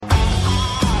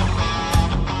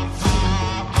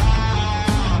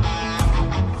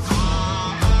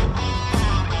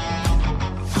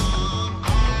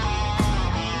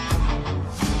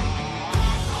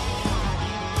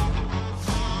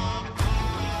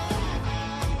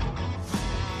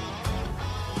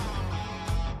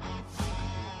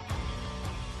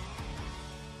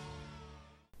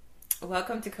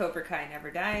Welcome to Cobra Kai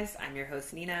Never Dies. I'm your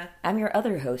host, Nina. I'm your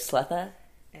other host, Letha.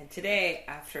 And today,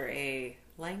 after a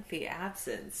lengthy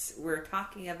absence, we're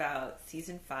talking about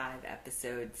Season 5,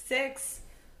 Episode 6,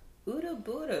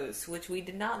 Ouroboros, which we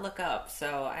did not look up,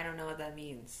 so I don't know what that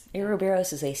means.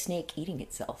 Ouroboros is a snake eating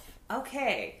itself.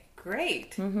 Okay,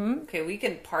 great. Mm-hmm. Okay, we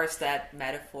can parse that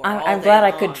metaphor I'm glad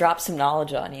I could drop some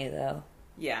knowledge on you, though.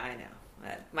 Yeah, I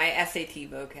know. My SAT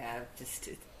vocab just...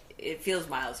 It feels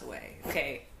miles away.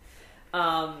 Okay.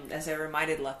 As I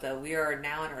reminded Letha, we are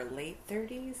now in our late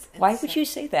 30s. Why would you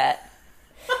say that?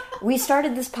 We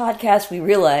started this podcast, we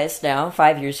realized now,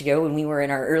 5 years ago, when we were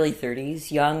in our early 30s,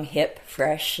 young, hip,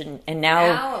 fresh, and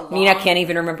now Nina can't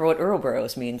even remember what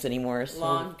Ouroboros means anymore. So.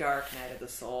 Long, dark night of the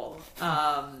soul.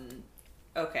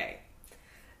 Okay.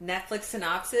 Netflix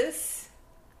synopsis,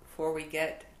 before we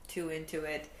get too into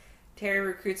it. Terry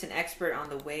recruits an expert on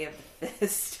the way of the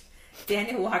fist.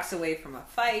 Daniel walks away from a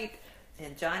fight.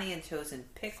 And Johnny and Chosen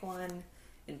pick one.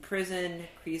 In prison,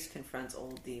 Kreese confronts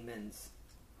old demons.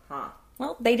 Huh.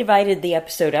 Well, they divided the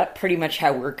episode up pretty much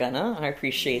how we're gonna. I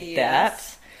appreciate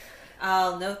that.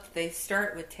 I'll note that they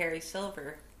start with Terry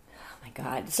Silver. Oh my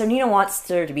god. So Nina wants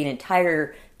there to be an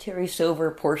entire Terry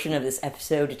Silver portion of this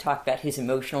episode to talk about his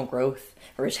emotional growth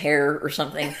or his hair or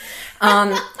something.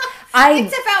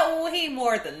 It's about way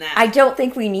more than that. I don't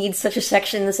think we need such a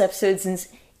section in this episode since...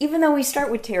 Even though we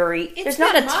start with Terry, there's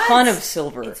not a ton of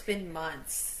Silver. It's been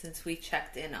months since we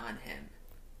checked in on him.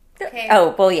 Okay.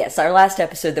 Oh, well, yes. Our last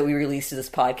episode that we released to this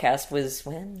podcast was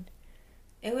when?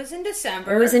 It was in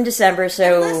December. It was in December,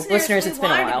 so listeners, it's been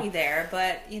a while. We wanted to be there,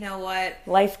 but you know what?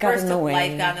 Life got in the way.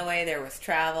 Life got in the way. There was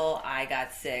travel. I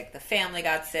got sick. The family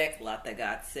got sick. Letha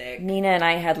got sick. Nina and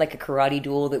I had like a karate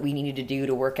duel that we needed to do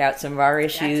to work out some of our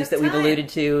issues that we've alluded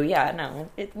to. Yeah,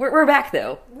 no. We're back,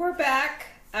 though. We're back.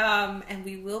 And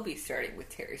we will be starting with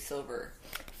Terry Silver.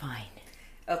 Fine.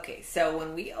 Okay, so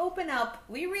when we open up,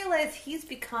 we realize he's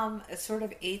become a sort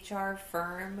of HR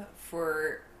firm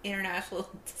for international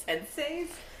senseis.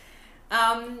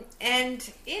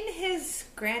 And in his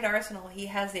grand arsenal, he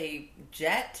has a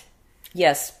jet.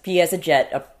 Yes, he has a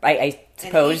jet, I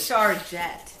suppose. An HR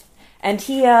jet. And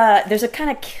he, there's a kind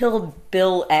of Kill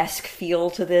Bill-esque feel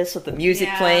to this with the music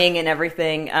playing and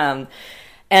everything.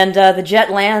 And the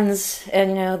jet lands,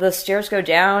 and, you know, the stairs go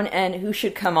down, and who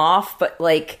should come off but,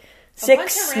 like,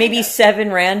 6, maybe 7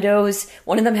 randos.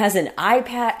 One of them has an eye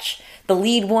patch. The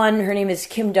lead one, her name is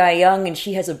Kim Dae-young, and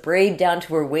she has a braid down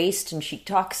to her waist, and she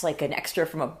talks like an extra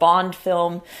from a Bond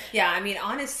film. Yeah, I mean,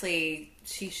 honestly,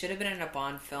 she should have been in a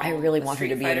Bond film. I really want her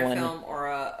to be in one. Film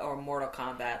or Mortal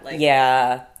Kombat. Like,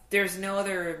 yeah. There's no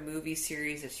other movie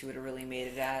series that she would have really made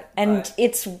it at. And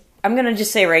I'm going to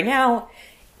just say right now...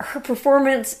 Her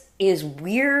performance is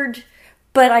weird,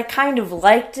 but I kind of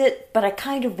liked it, but I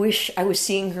kind of wish I was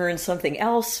seeing her in something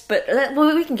else, but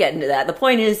we can get into that. The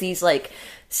point is these,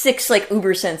 6,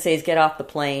 uber senseis get off the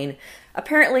plane.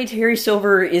 Apparently Terry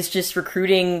Silver is just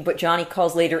recruiting what Johnny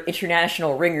calls later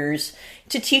international ringers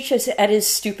to teach us at his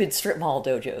stupid strip mall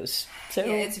dojos. So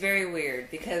yeah, it's very weird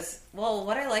because, well,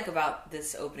 what I like about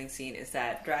this opening scene is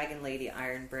that Dragon Lady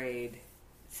Iron Braid,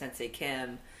 Sensei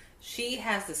Kim... She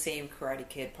has the same Karate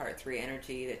Kid Part 3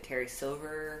 energy that Terry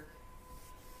Silver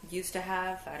used to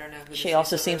have. I don't know who she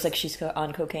also seems like she's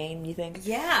on cocaine, you think?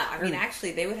 Yeah. I mean,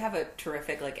 actually, they would have a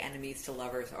terrific, enemies to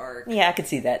lovers arc. Yeah, I could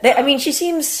see that. I mean, she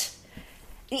seems...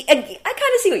 I kind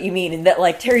of see what you mean in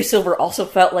that, Terry Silver also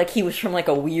felt like he was from,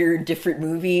 a weird, different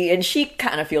movie, and she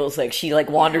kind of feels like she,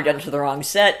 wandered onto the wrong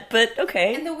set, but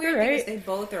okay. And the weird thing is they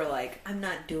both are I'm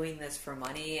not doing this for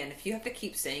money, and if you have to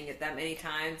keep saying it that many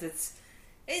times,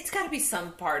 it's got to be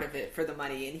some part of it for the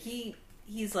money, and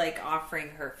he's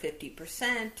offering her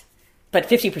 50%. But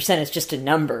 50% is just a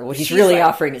number. What he's really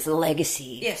offering is a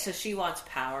legacy. Yeah, so she wants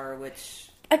power, which...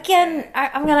 Again,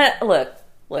 I'm gonna...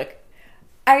 Look.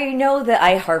 I know that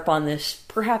I harp on this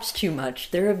perhaps too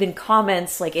much. There have been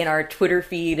comments, in our Twitter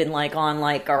feed and, on,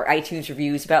 our iTunes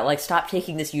reviews about, stop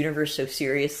taking this universe so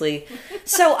seriously.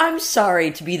 So I'm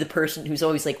sorry to be the person who's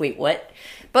always wait, what?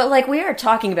 But, we are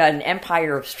talking about an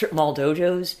empire of strip mall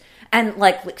dojos. And,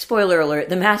 spoiler alert,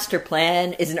 the master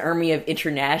plan is an army of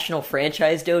international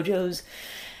franchise dojos.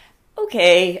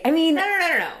 Okay, I mean...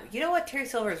 No. You know what Terry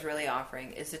Silver is really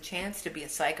offering is a chance to be a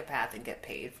psychopath and get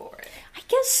paid for it. I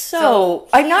guess so.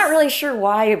 I'm not really sure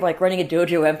why, running a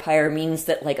dojo empire means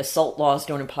that, assault laws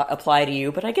don't apply to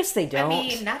you, but I guess they don't. I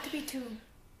mean, not to be too,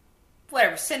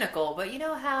 cynical, but you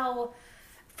know how,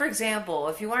 for example,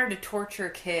 if you wanted to torture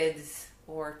kids...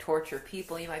 or torture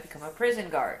people, you might become a prison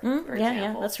guard, for example.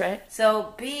 Yeah, that's right.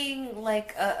 So being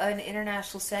an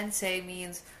international sensei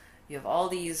means you have all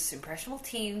these impressionable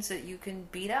teens that you can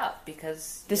beat up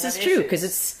because... This is true,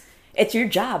 because It's your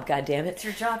job, goddammit. It's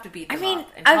your job to beat them I mean, up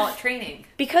and call it training.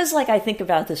 Because, like, I think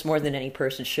about this more than any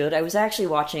person should, I was actually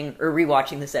watching or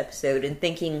rewatching this episode and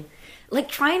thinking, like,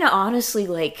 trying to honestly,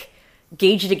 like,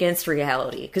 gauge it against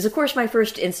reality. Because, of course, my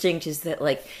first instinct is that,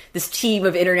 like, this team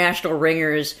of international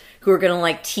ringers who are going to,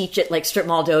 like, teach at, like, strip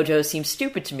mall dojos seems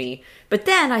stupid to me. But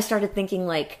then I started thinking,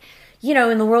 like, you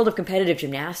know, in the world of competitive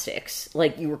gymnastics,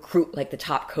 like, you recruit, like, the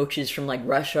top coaches from, like,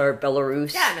 Russia or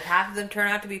Belarus. Yeah, and if half of them turn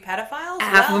out to be pedophiles,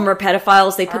 half of them are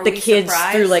pedophiles. They put the kids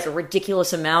surprised? through, like, a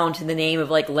ridiculous amount in the name of,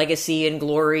 like, legacy and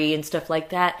glory and stuff like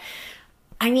that.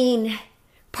 I mean,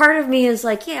 part of me is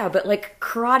like, yeah, but, like,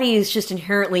 karate is just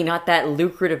inherently not that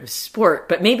lucrative sport.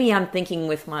 But maybe I'm not thinking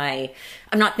with my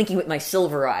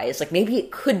silver eyes. Like, maybe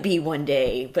it could be one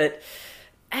day, but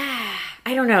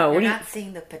I don't know. You're not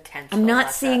seeing the potential. I'm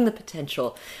not seeing the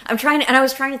potential. I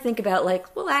was trying to think about,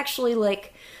 like, well, actually,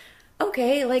 like,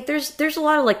 okay, like, there's a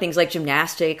lot of, like, things like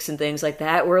gymnastics and things like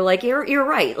that where, like, you're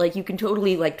right. Like, you can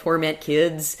totally, like, torment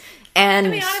kids and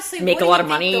honestly, make a lot of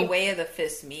money. The way of the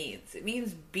fist means? It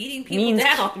means beating people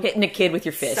down. Hitting a kid with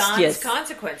your fist. Sans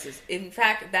consequences. In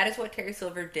fact, that is what Terry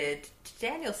Silver did to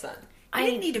Danielson. He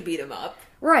didn't need to beat him up.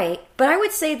 Right. But I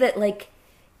would say that, like,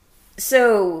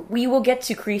 so we will get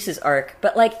to Kreese's arc,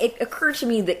 but, like, it occurred to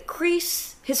me that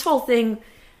Kreese, his whole thing,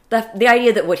 the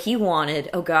idea that what he wanted,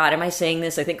 oh god, am I saying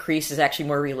this? I think Kreese is actually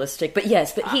more realistic, but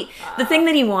yes, but the thing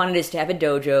that he wanted is to have a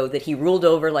dojo that he ruled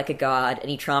over like a god, and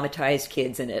he traumatized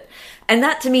kids in it. And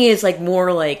that to me is, like,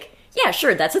 more like, yeah,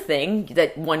 sure, that's a thing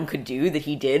that one could do, that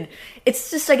he did. It's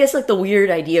just, I guess, like, the weird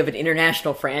idea of an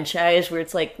international franchise where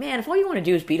it's like, man, if all you want to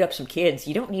do is beat up some kids,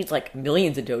 you don't need, like,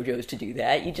 millions of dojos to do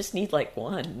that. You just need, like,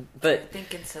 one. But you're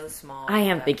thinking so small. I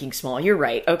am thinking small. You're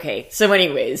right. Okay. So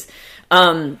anyways,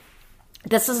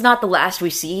 this is not the last we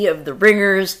see of the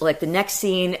ringers. Like, the next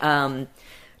scene,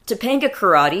 Topanga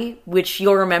Karate, which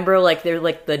you'll remember, like, they're,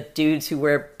 like, the dudes who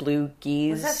wear blue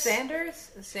gis. Was that Xander's?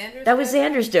 That was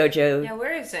Xander's dojo. Yeah,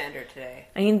 where is Xander today?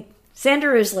 I mean,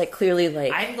 Xander is, like, clearly,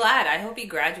 like... I'm glad. I hope he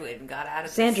graduated and got out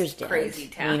of this crazy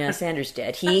town. Xander's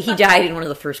dead. He died in one of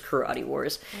the first karate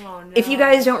wars. Oh, no. If you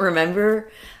guys don't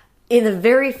remember, in the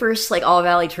very first, like, All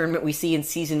Valley tournament we see in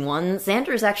season 1,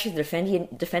 Xander is actually the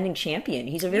defending champion.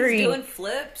 He's doing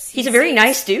flips. He's a very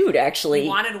nice dude, actually. He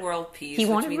wanted world peace,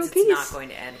 which means it's not going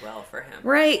to end well for him.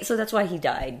 Right, so that's why he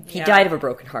died. He died of a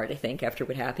broken heart, I think, after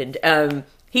what happened.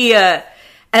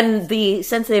 And the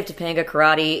sensei of Topanga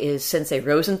Karate is Sensei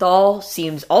Rosenthal.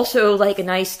 Seems also like a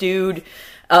nice dude.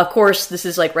 Of course, this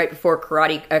is, like, right before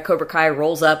Cobra Kai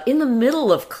rolls up in the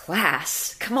middle of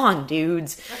class. Come on,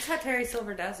 dudes. That's how Terry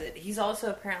Silver does it. He's also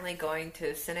apparently going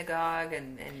to synagogue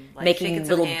and like, making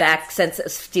little back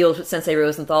deals with Sensei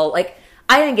Rosenthal. Like,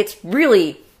 I think it's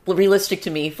really realistic to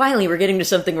me. Finally, we're getting to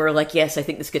something where, like, yes, I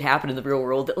think this could happen in the real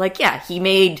world. That, like, yeah, he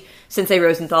made Sensei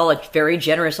Rosenthal a very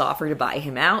generous offer to buy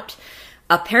him out.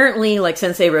 Apparently, like,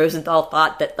 Sensei Rosenthal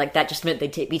thought that, like, that just meant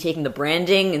they'd be taking the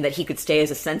branding and that he could stay as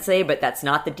a sensei, but that's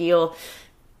not the deal.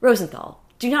 Rosenthal,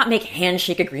 do not make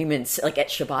handshake agreements, like, at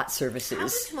Shabbat services. How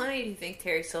much money do you think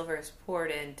Terry Silver has poured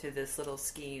into this little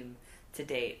scheme to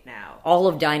date now? All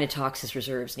of Dynatox's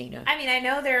reserves, Nina. I mean, I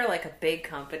know they're, like, a big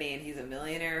company and he's a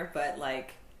millionaire, but,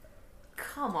 like,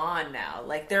 come on now.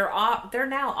 Like, they're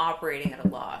now operating at a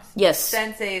loss. Yes.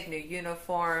 Senseis, new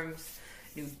uniforms,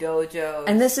 new dojos.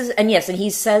 And he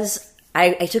says,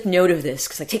 I took note of this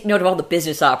because I take note of all the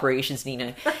business operations,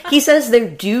 Nina. He says their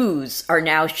dues are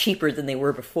now cheaper than they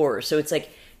were before. So it's like,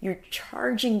 you're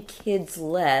charging kids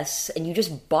less and you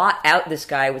just bought out this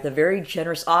guy with a very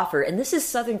generous offer. And this is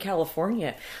Southern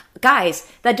California.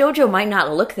 Guys, that dojo might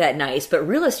not look that nice, but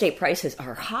real estate prices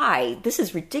are high. This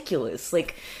is ridiculous.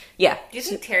 Like, yeah. Do you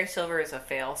think Terry Silver is a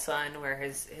fail son where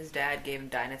his dad gave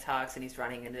him Dynatox and he's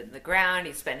running it in the ground,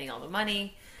 he's spending all the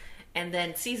money, and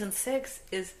then season 6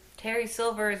 is Terry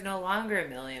Silver is no longer a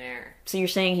millionaire. So you're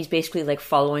saying he's basically, like,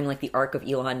 following, like, the arc of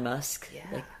Elon Musk? Yeah.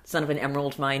 Like, son of an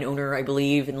emerald mine owner, I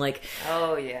believe, and, like...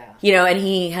 Oh, yeah. You know, and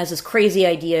he has this crazy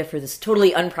idea for this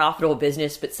totally unprofitable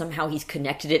business, but somehow he's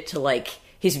connected it to, like,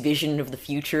 his vision of the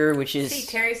future, which is... See,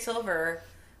 Terry Silver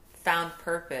found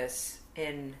purpose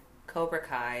in Cobra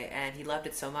Kai, and he loved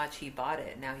it so much he bought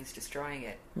it. Now he's destroying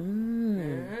it.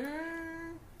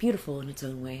 Beautiful in its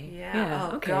own way. Yeah.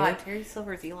 Oh, okay. God. Terry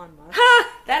Silver's Elon Musk.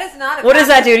 Ha! That is not a... What does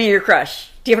that do to your crush?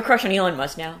 Do you have a crush on Elon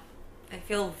Musk now? I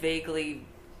feel vaguely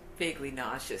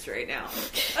nauseous right now.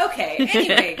 Okay,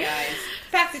 anyway, guys.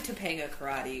 Back to Topanga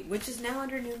Karate, which is now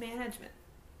under new management.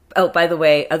 Oh, by the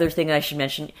way, other thing I should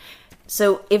mention.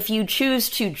 So if you choose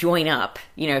to join up,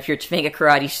 you know, if you're a Topanga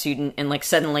Karate student and, like,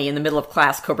 suddenly in the middle of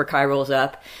class Cobra Kai rolls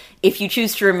up, if you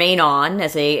choose to remain on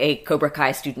as a Cobra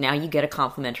Kai student now, you get a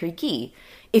complimentary gi.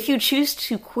 if you choose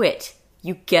to quit,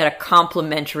 you get a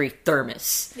complimentary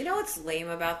thermos. You know what's lame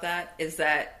about that is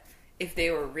that if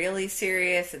they were really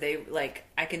serious, they like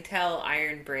I can tell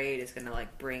Iron Braid is going to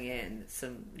like bring in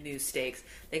some new stakes.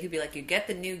 They could be like, you get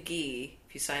the new gi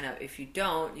if you sign up. If you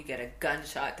don't, you get a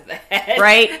gunshot to the head.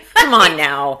 Right? Come on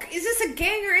now. Is this a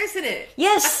gang or isn't it?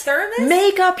 Yes. A thermos?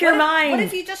 Make up your mind. What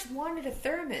if you just wanted a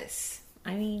thermos?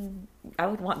 I mean, I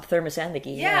would want the thermos and the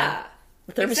gi. Yeah.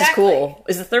 The thermos exactly. is cool.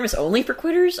 Is the thermos only for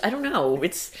quitters? I don't know.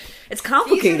 It's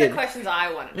complicated. These are the questions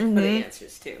I wanted to know the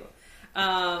answers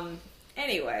to.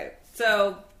 Anyway,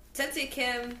 so Sensei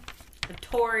Kim and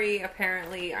Tori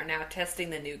apparently are now testing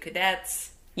the new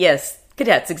cadets. Yes,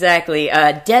 cadets, exactly.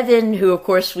 Devin, who of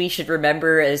course we should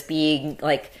remember as being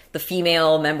like the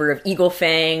female member of Eagle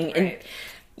Fang. Right. And,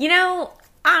 you know,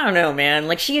 I don't know, man.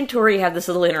 Like, she and Tori have this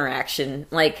little interaction,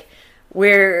 like,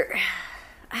 where,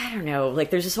 I don't know,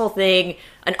 like, there's this whole thing,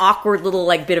 an awkward little,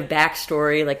 like, bit of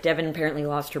backstory. Like, Devin apparently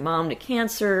lost her mom to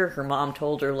cancer. Her mom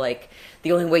told her, like,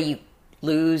 the only way you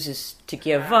lose is to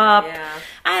give up.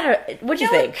 Yeah. What'd you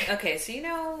think? Okay, so you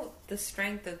know, the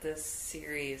strength of this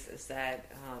series is that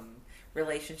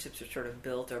relationships are sort of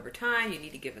built over time. You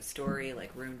need to give a story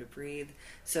like room to breathe.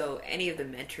 So any of the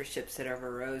mentorships that have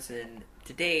arisen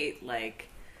to date, like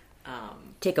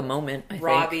Take a moment, I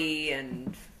Robbie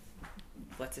and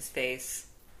what's his face?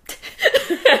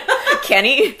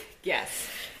 Kenny? Yes.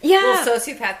 Yeah. Well,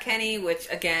 sociopath Kenny, which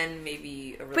again,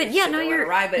 maybe a relationship But yeah, no, that went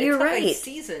awry, but you're it took right. a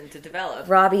season to develop.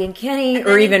 Robbie and Kenny, And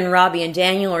or then even Robbie and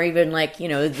Daniel, or even like, you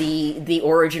know, the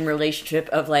origin relationship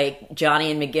of like Johnny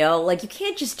and Miguel. Like, you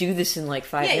can't just do this in like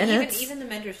 5 minutes. Even the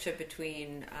mentorship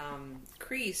between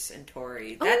Kreese and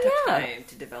Tori, that took time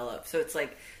to develop. So it's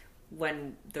like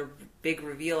when the big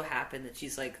reveal happened that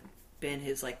she's like been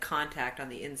his like contact on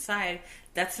the inside,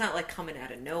 that's not like coming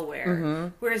out of nowhere. Mm-hmm.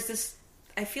 Whereas this,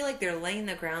 I feel like they're laying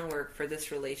the groundwork for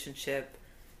this relationship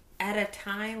at a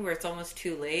time where it's almost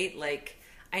too late. Like,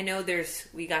 I know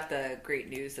we got the great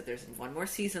news that there's one more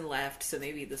season left, so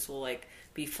maybe this will like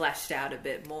be fleshed out a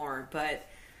bit more, but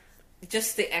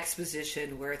just the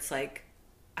exposition where it's like,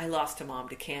 I lost a mom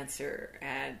to cancer,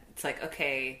 and it's like,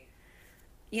 okay,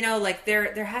 you know, like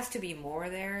there has to be more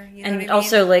there. You know and what I mean?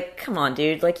 also, like, come on,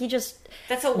 dude. Like, you just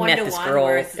That's a met this one-to-one girl.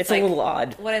 where It's like, a little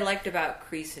odd. What I liked about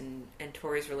Kreese and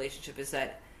Tori's relationship is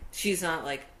that she's not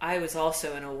like, I was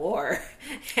also in a war.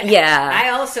 Yeah.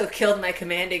 I also killed my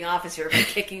commanding officer by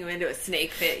kicking him into a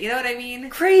snake pit. You know what I mean?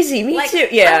 Crazy, me Like, too.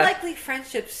 Yeah. unlikely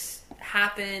friendships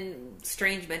happen,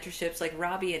 strange mentorships. Like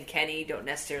Robbie and Kenny don't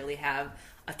necessarily have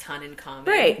a ton in common.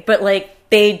 Right, but like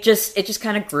it just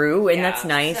kind of grew, and Yeah, that's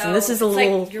nice. so And this is a it's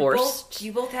little like forced.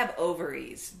 You both have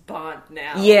ovaries bond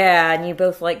now. Yeah, and you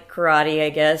both like karate, I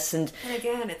guess. And And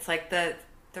again, it's like the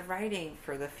writing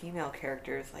for the female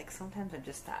characters. Like sometimes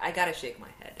I gotta shake my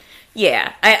head.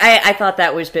 yeah, I thought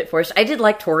that was a bit forced. I did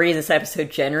like Tori in this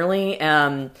episode generally.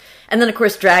 And then of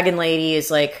course Dragon Lady is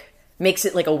like makes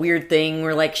it like a weird thing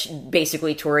where like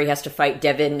basically Tori has to fight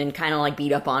Devin and kind of like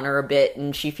beat up on her a bit,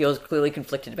 and she feels clearly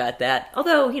conflicted about that.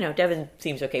 Although, you know, Devin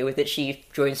seems okay with it. She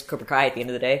joins Cobra Kai at the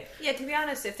end of the day. Yeah, to be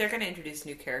honest, if they're going to introduce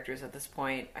new characters at this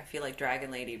point, I feel like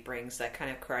Dragon Lady brings that kind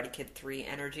of Karate Kid 3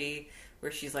 energy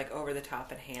where she's like over the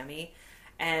top and hammy.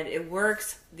 And it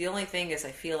works. The only thing is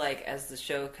I feel like as the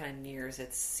show kind of nears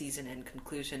its season end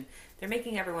conclusion, they're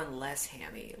making everyone less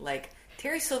hammy. Like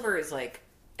Terry Silver is like,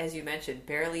 as you mentioned,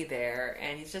 barely there,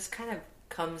 and he just kind of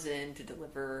comes in to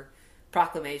deliver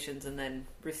proclamations and then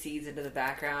recedes into the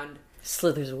background.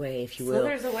 Slithers away, if you will.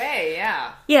 Slithers away,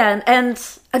 yeah. Yeah, and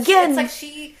again, It's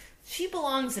like she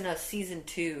belongs in a season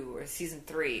 2 or season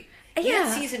 3. Even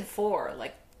Yeah. season 4,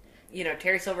 like, you know,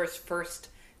 Terry Silver's first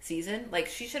season, like,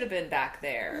 she should have been back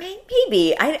there.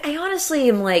 maybe. I honestly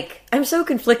am like, I'm so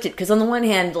conflicted because on the one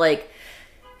hand, like,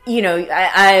 you know,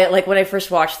 I like when I first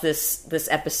watched this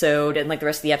episode and like the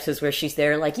rest of the episodes where she's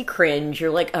there, like you cringe. You're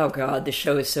like, oh god, the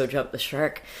show is so jump the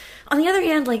shark. On the other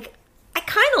hand, like I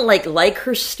kind of like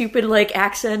her stupid like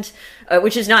accent,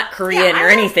 which is not Korean or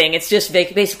anything. It's just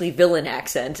basically villain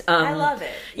accent. I love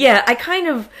it. Yeah, I kind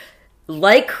of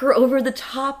like her over the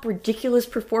top, ridiculous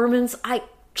performance. I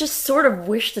just sort of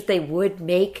wish that they would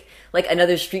make like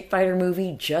another Street Fighter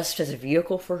movie just as a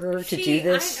vehicle for her to do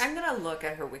this. I'm gonna look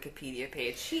at her Wikipedia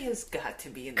page. She has got to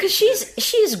be in Because this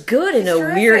she's good in a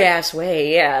terrific. weird ass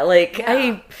way. Yeah, like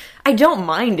Yeah. I don't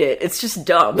mind it. It's just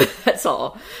dumb. That's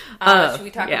all. Should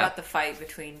we talk yeah. about the fight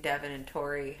between Devin and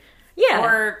Tori? Yeah.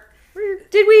 Or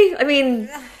Did we? I mean,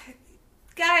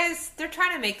 guys, they're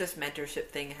trying to make this mentorship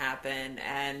thing happen,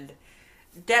 and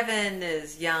Devin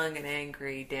is young and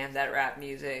angry. Damn that rap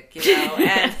music, you know.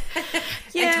 And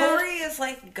and Tori is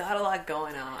like got a lot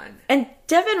going on. And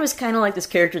Devin was kind of like this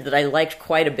character that I liked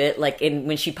quite a bit. Like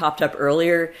when she popped up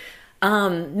earlier.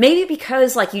 Maybe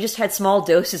because like you just had small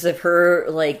doses of her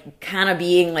like kind of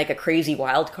being like a crazy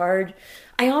wild card.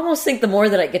 I almost think the more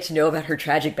that I get to know about her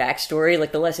tragic backstory,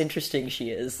 like the less interesting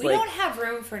she is. We don't have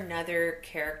room for another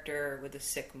character with a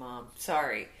sick mom.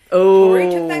 Sorry. Oh, Tori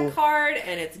took that card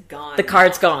and it's gone. The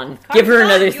card's gone. Give her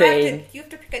another thing. You have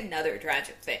to pick another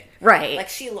tragic thing, right? Like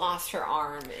she lost her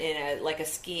arm in a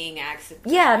skiing accident.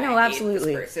 Yeah, no,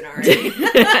 absolutely. This person already.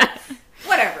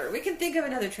 Whatever. We can think of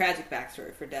another tragic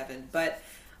backstory for Devin, but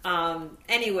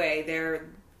anyway,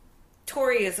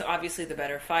 Tori is obviously the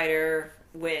better fighter.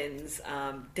 Wins.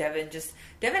 Devin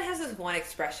has this one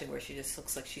expression where she just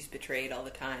looks like she's betrayed all the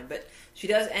time, but she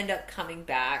does end up coming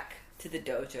back to the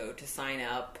dojo to sign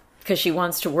up because she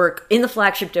wants to work in the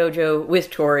flagship dojo with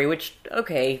Tori. Which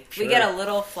okay, sure. We get a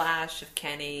little flash of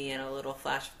Kenny and a little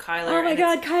flash of Kyler. Oh my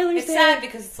god, Kyler's it's sad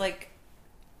because it's like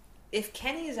if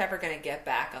Kenny is ever going to get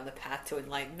back on the path to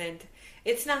enlightenment,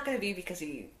 it's not going to be because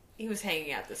he was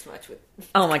hanging out this much with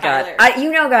oh my Kyler. God.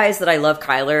 You know, guys, that I love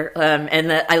Kyler, and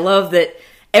that I love that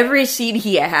every scene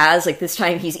he has, like this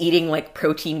time he's eating like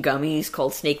protein gummies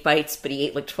called Snake Bites, but he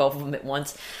ate like 12 of them at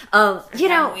once. You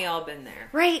know, we all been there,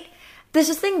 right? There's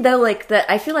this thing though, like that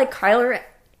I feel like Kyler,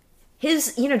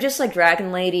 just like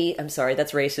Dragon Lady, I'm sorry,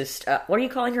 that's racist. What are you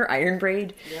calling her? Iron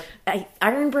Braid? Yep.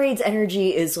 Iron Braid's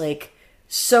energy is like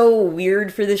so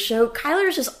weird for this show.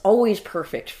 Kyler's is always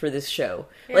perfect for this show.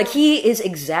 Yeah. Like he is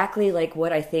exactly like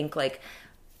what I think like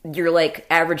your like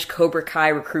average Cobra Kai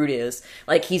recruit is.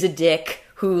 Like he's a dick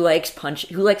who likes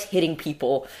hitting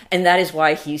people, and that is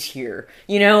why he's here.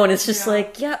 You know, and it's just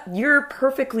like, yeah, you're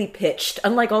perfectly pitched.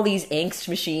 Unlike all these angst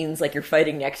machines like you're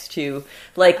fighting next to.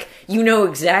 Like, you know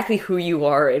exactly who you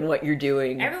are and what you're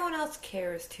doing. Everyone else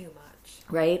cares too much.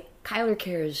 Right? Kyler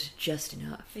cares just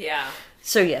enough. Yeah.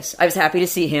 So yes, I was happy to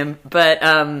see him, but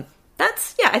I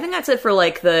think that's it for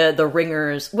like the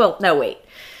ringers. Well, no, wait.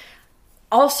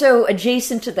 Also,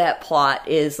 adjacent to that plot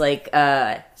is like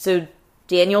so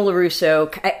Daniel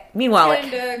LaRusso. Meanwhile,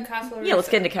 let's get into Casa LaRusso. Yeah, let's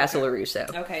get into Casa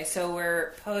LaRusso. Okay, so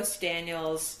we're post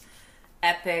Daniel's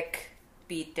epic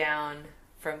beatdown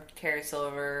from Terry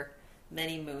Silver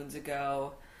many moons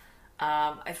ago.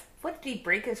 What did he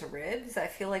break his ribs? I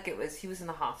feel like he was in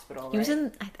the hospital. Right? He was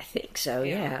in. I think so.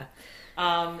 Yeah.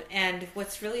 And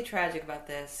what's really tragic about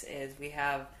this is we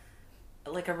have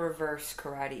like a reverse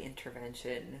karate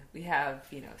intervention. We have,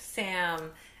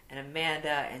 Sam and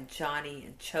Amanda and Johnny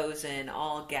and Chosen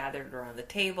all gathered around the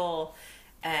table.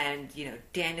 And,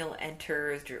 Daniel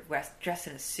enters dressed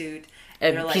in a suit.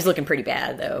 And he's looking pretty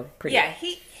bad, though.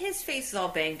 His face is all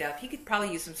banged up. He could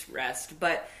probably use some rest.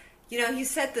 But, he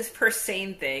said this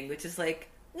persane thing, which is like,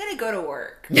 I'm going to go to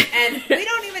work. And we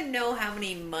don't even know how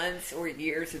many months or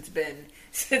years it's been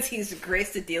since he's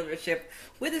graced the dealership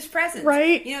with his presence.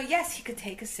 Right. Yes, he could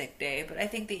take a sick day, but I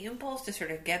think the impulse to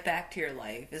sort of get back to your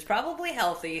life is probably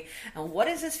healthy. And what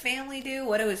does his family do?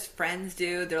 What do his friends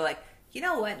do? They're like, you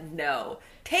know what? No.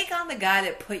 Take on the guy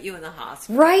that put you in the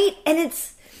hospital. Right? And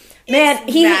it's man,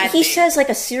 he says like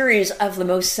a series of the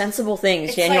most sensible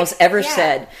things Daniel's ever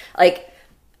said. Like,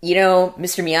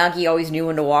 Mr. Miyagi always knew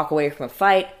when to walk away from a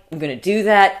fight. I'm going to do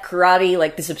that. Karate,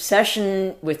 like this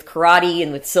obsession with karate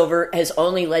and with silver has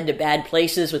only led to bad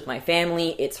places with my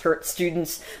family. It's hurt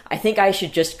students. I think I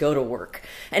should just go to work.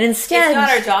 And instead... It's not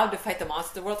our job to fight the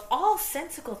monsters of the world. All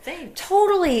sensical things.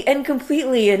 Totally and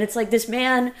completely. And it's like this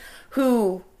man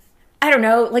who... I don't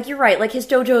know, like you're right, like his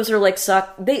dojos are like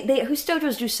suck. Whose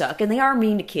dojos do suck, and they are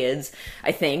mean to kids,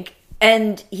 I think.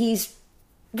 And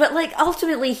but like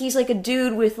ultimately he's like a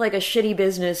dude with like a shitty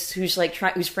business who's like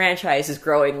whose franchise is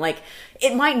growing. Like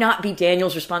it might not be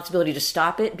Daniel's responsibility to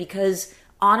stop it because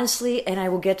honestly, and I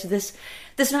will get to this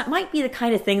might be the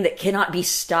kind of thing that cannot be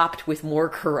stopped with more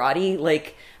karate.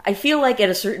 Like I feel like at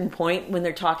a certain point when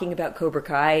they're talking about Cobra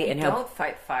Kai and don't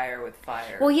fight fire with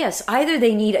fire. Well, yes, either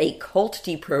they need a cult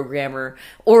deprogrammer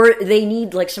or they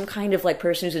need like some kind of like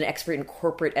person who's an expert in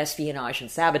corporate espionage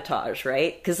and sabotage,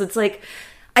 right? Because it's like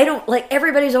I don't like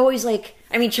everybody's always like,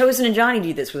 I mean, Chosen and Johnny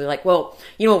do this where they're like, well,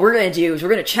 what we're going to do is we're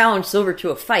going to challenge Silver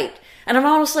to a fight. And I'm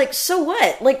almost like, so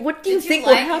what? Like, what do you think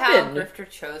will happen? How Grifter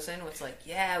Chosen was like,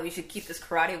 yeah, we should keep this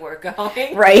karate war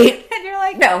going. Right? And you're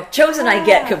like, no, Chosen I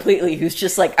get completely, who's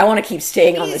just like, I want to keep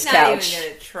staying on this couch. He's not even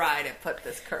going to try to put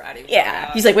this karate war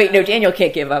out. He's like, wait, no, Daniel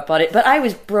can't give up on it. But I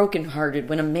was brokenhearted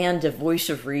when Amanda, voice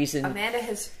of reason... Amanda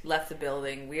has left the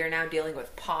building. We are now dealing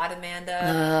with Pod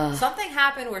Amanda. Something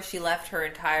happened where she left her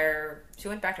entire She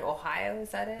went back to Ohio,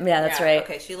 is that it? Yeah, that's right.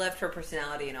 Okay, she left her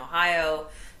personality in Ohio.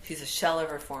 She's a shell of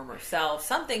her former self.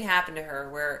 Something happened to her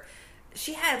where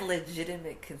she had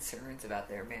legitimate concerns about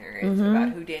their marriage, about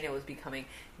who Daniel was becoming.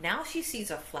 Now she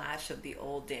sees a flash of the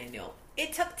old Daniel.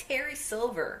 It took Terry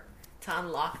Silver to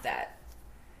unlock that.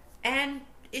 And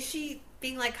is she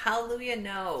being like, hallelujah,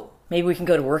 no. Maybe we can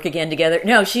go to work again together.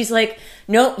 No, she's like,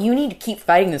 no, you need to keep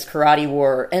fighting this karate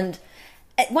war. And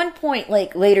at one point,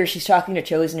 like, later, she's talking to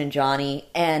Chosen and Johnny,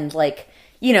 and, like,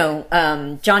 you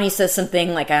know, Johnny says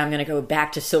something like, I'm gonna go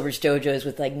back to Silver's dojos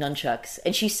with, like, nunchucks.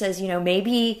 And she says, you know,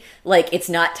 maybe, like, it's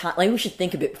not time, like, we should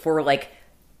think of it before, like,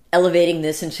 elevating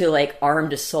this into, like,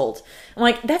 armed assault. I'm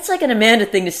like, that's like an Amanda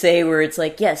thing to say, where it's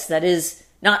like, yes, that is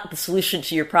not the solution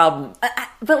to your problem.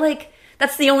 But, like,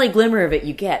 that's the only glimmer of it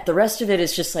you get. The rest of it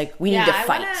is just like, we need to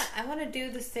fight. I want to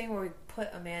do this thing where we put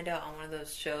Amanda on one of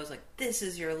those shows, like, This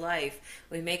Is Your Life.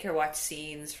 We make her watch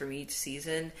scenes from each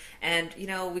season, and, you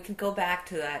know, we can go back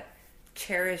to that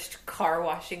cherished car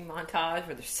washing montage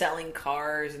where they're selling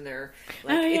cars and they're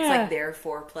like, it's like their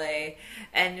foreplay,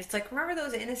 and it's like, remember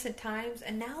those innocent times?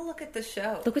 And now look at the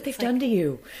show. Look what they've done to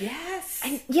you.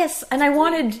 Yes. And I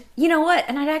wanted, you know what?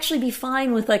 And I'd actually be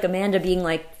fine with, like, Amanda being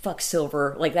like, fuck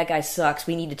Silver, like, that guy sucks,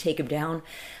 we need to take him down.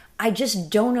 I just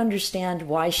don't understand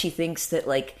why she thinks that,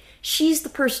 like, she's the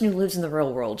person who lives in the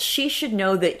real world. She should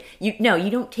know that, you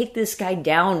don't take this guy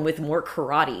down with more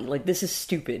karate. Like, this is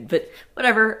stupid. But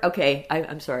whatever, okay,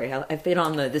 I'm sorry. I've been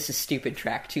on the this is stupid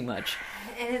track too much.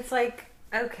 And it's like,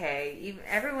 okay,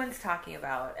 everyone's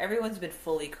been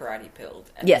fully karate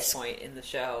pilled at this point in the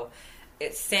show.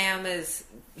 Sam is,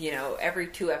 you know, every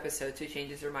 2 episodes she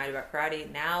changes her mind about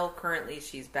karate. Now, currently,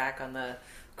 she's back on the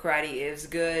karate is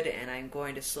good, and I'm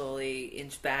going to slowly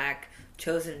inch back.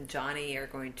 Chosen and Johnny are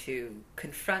going to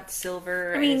confront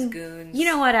Silver and his goons. You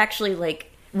know what, actually,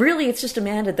 like, really, it's just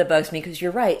Amanda that bugs me, because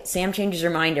you're right. Sam changes her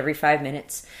mind every 5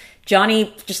 minutes.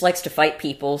 Johnny just likes to fight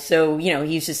people, so, you know,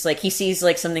 he's just like, he sees,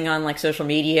 like, something on, like, social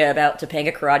media about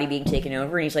Topanga Karate being taken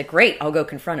over, and he's like, great, I'll go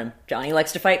confront him. Johnny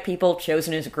likes to fight people.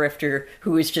 Chosen is a grifter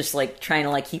who is just, like, trying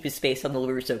to, like, keep his space on the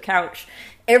LaRusso couch.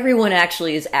 Everyone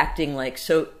actually is acting like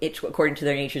so according to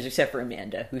their natures, except for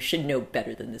Amanda, who should know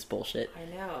better than this bullshit.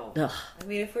 I know. Ugh. I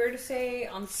mean, if we were to say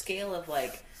on the scale of,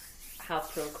 like, how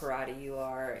pro karate you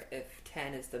are, if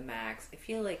 10 is the max, I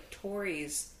feel like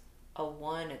Tori's a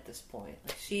 1 at this point.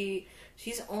 Like,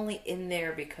 she's only in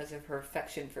there because of her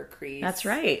affection for Kreese. That's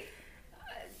right.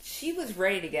 She was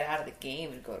ready to get out of the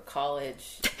game and go to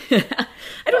college.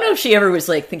 I don't know if she ever was,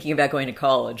 like, thinking about going to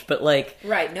college, but, like...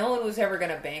 Right, no one was ever going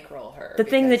to bankroll her. The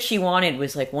thing that she wanted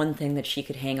was, like, one thing that she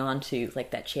could hang on to, like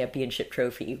that championship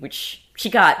trophy, which she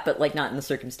got, but, like, not in the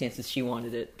circumstances she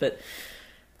wanted it. But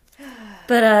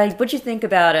what'd you think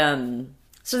about,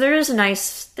 So there's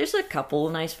a couple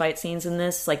of nice fight scenes in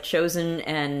this, like Chosen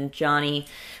and Johnny,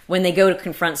 when they go to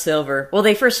confront Silver. Well,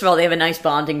 first of all, they have a nice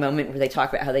bonding moment where they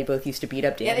talk about how they both used to beat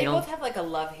up Daniel. Yeah, they both have, like, a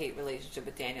love-hate relationship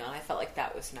with Daniel, and I felt like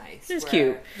that was nice. It was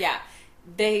cute. Yeah.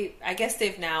 I guess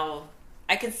they've now...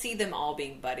 I can see them all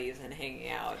being buddies and hanging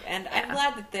out. And yeah. I'm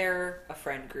glad that they're a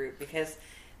friend group, because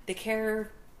they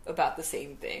care about the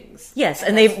same things. Yes,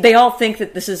 and they all think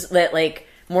that like,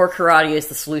 more karate is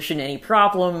the solution to any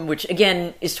problem, which,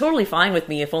 again, is totally fine with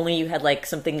me if only you had, like,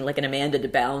 something like an Amanda to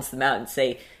balance them out and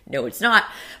say, no, it's not.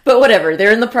 But whatever,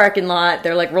 they're in the parking lot,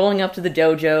 they're, like, rolling up to the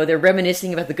dojo, they're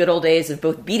reminiscing about the good old days of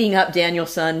both beating up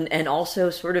Daniel-san and also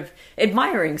sort of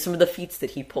admiring some of the feats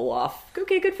that he'd pull off.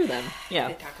 Okay, good for them. Yeah.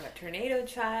 They talk about Tornado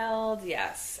Child,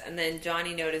 yes. And then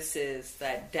Johnny notices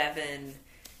that Devin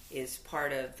is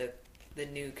part of the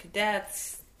new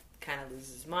cadets, kind of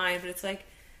loses his mind, but it's like,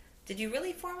 did you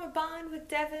really form a bond with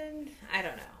Devin? I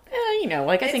don't know.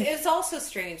 I think... It's also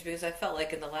strange because I felt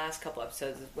like in the last couple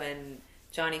episodes when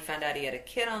Johnny found out he had a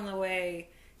kid on the way,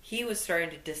 he was starting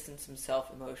to distance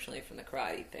himself emotionally from the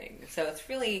karate thing. So it's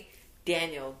really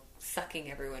Daniel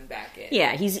sucking everyone back in.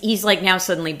 Yeah, he's like now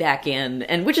suddenly back in,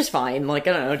 and which is fine. Like,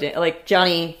 I don't know, like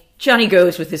Johnny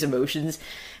goes with his emotions.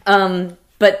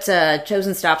 But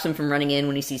Chosen stops him from running in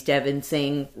when he sees Devin,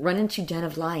 saying, "Run into Den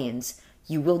of Lions.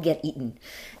 You will get eaten."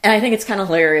 And I think it's kind of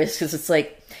hilarious because it's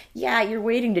like, yeah, you're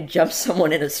waiting to jump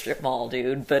someone in a strip mall,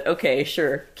 dude. But okay,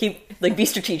 sure. Be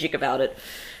strategic about it.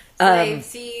 So they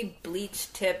see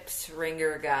Bleach Tips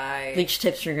Ringer guy.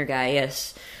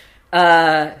 Yes.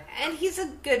 And he's a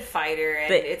good fighter,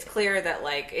 and it's clear that,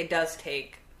 like, it does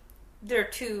take... They're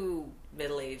two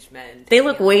middle-aged men. They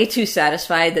look way too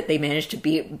satisfied that they managed to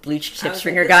beat Bleached Hip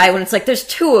Stringer guy when it's like, there's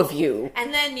two of you.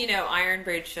 And then, Iron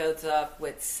Braid shows up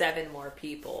with 7 more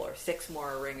people or 6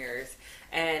 more ringers.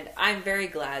 And I'm very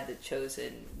glad that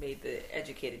Chosen made the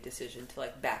educated decision to,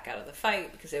 back out of the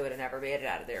fight because they would have never made it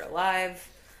out of there alive.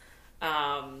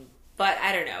 But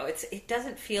I don't know. It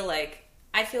doesn't feel like...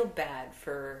 I feel bad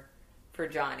for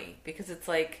Johnny because it's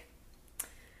like...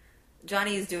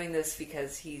 Johnny is doing this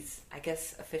because he's, I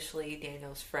guess, officially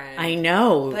Daniel's friend. I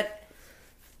know. But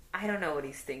I don't know what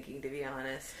he's thinking, to be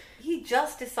honest. He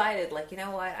just decided, you know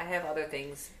what? I have other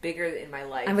things bigger in my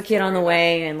life. I'm a kid on the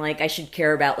way, and, I should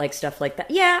care about, stuff like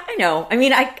that. Yeah, I know. I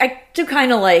mean, I do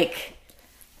kind of,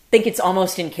 think it's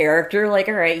almost in character. All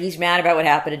right, he's mad about what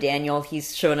happened to Daniel.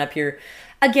 He's showing up here.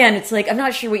 Again, it's I'm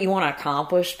not sure what you want to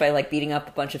accomplish by, beating up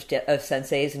a bunch of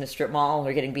senseis in a strip mall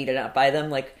or getting beaten up by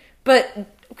them. But...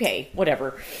 okay,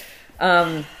 whatever.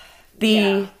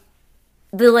 The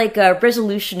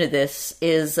resolution of this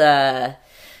is,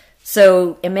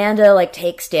 so Amanda,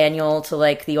 takes Daniel to,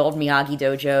 the old Miyagi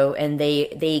dojo, and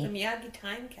they... The Miyagi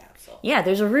time capsule. Yeah,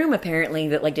 there's a room, apparently,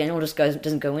 that, Daniel just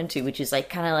doesn't go into, which is,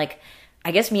 kind of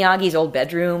I guess Miyagi's old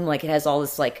bedroom. It has all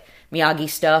this, Miyagi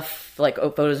stuff,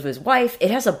 photos of his wife.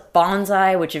 It has a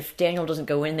bonsai, which if Daniel doesn't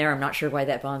go in there, I'm not sure why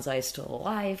that bonsai is still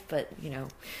alive, but,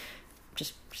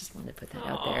 just wanted to put that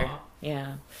out there.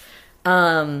 Yeah.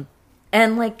 And I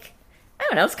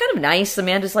don't know, it's kind of nice.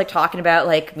 Amanda's talking about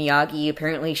Miyagi.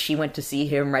 Apparently she went to see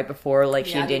him right before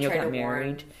she and Daniel got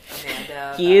married.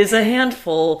 He is a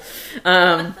handful.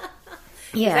 Yeah.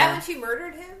 Is that when she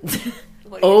murdered him?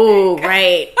 Oh,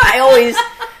 right.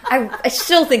 I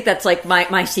still think that's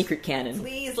my secret canon.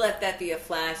 Please let that be a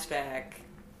flashback.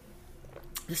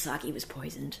 The sake was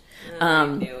poisoned. I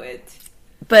knew it.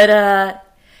 But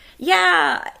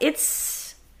yeah,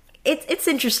 it's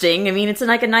interesting. I mean, it's a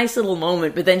nice little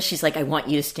moment, but then she's like, I want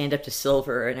you to stand up to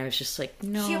Silver. And I was just like,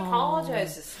 no. She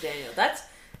apologizes to Daniel.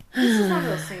 This is one of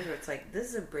those things where it's this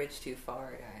is a bridge too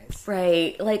far, guys.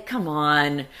 Right. Come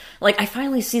on. I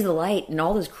finally see the light and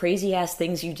all those crazy ass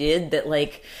things you did that,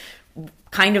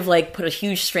 kind of put a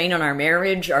huge strain on our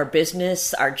marriage, our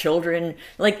business, our children.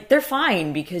 They're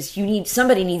fine because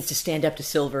somebody needs to stand up to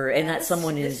Silver, and that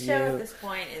someone is you. This show at this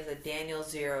point is a Daniel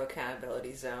Zero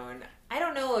accountability zone. I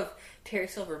don't know if Terry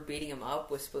Silver beating him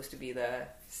up was supposed to be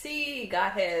he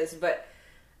got his, but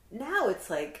now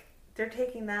it's they're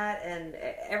taking that and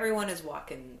everyone is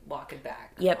walking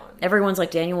back. Yep. Everyone's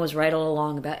Daniel was right all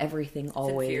along about everything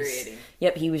always. It's infuriating.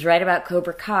 Yep, he was right about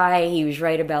Cobra Kai, he was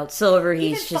right about Silver,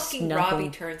 he's just fucking nothing. Robbie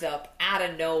turns up out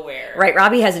of nowhere. Right,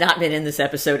 Robbie has not been in this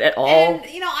episode at all. And,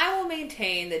 I will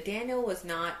maintain that Daniel was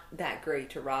not that great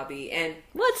to Robbie, and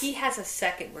he has a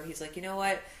second where he's like, you know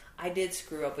what, I did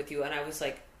screw up with you, and I was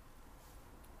like,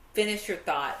 finish your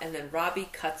thought, and then Robbie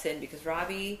cuts in, because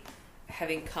Robbie,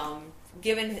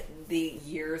 given the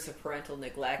years of parental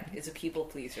neglect, is a people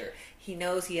pleaser. He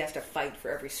knows he has to fight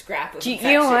for every scrap of affection.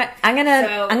 You know what? I'm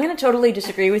gonna totally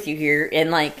disagree with you here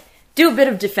and do a bit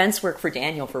of defense work for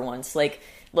Daniel for once. Look.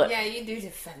 Yeah, you do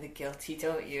defend the guilty,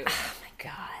 don't you? Oh my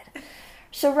god.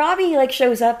 So Robbie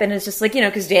shows up and is just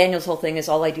because Daniel's whole thing is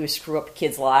all I do is screw up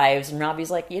kids' lives, and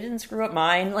Robbie's like, you didn't screw up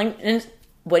mine. And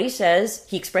what he says,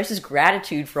 he expresses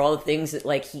gratitude for all the things that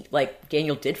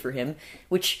Daniel did for him,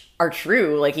 which are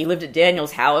true. He lived at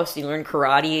Daniel's house, he learned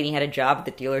karate, and he had a job at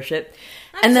the dealership.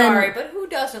 I'm sorry, but who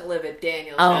doesn't live at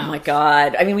Daniel's house? Oh my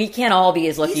god. I mean, we can't all be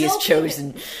as lucky as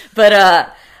Chosen.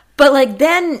 But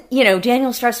then,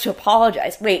 Daniel starts to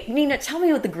apologize. Wait, Nina, tell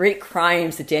me what the great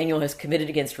crimes that Daniel has committed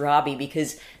against Robbie,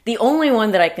 because the only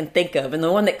one that I can think of, and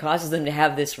the one that causes them to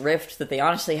have this rift that they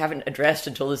honestly haven't addressed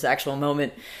until this actual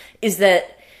moment, is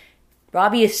that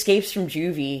Robbie escapes from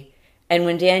juvie, and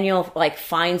when Daniel,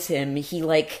 finds him, he,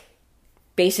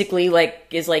 basically,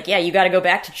 is yeah, you gotta go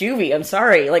back to juvie, I'm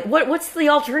sorry. What's the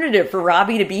alternative for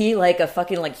Robbie to be, a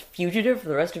fucking, fugitive for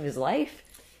the rest of his life?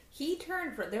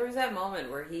 There was that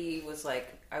moment where he was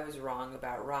I was wrong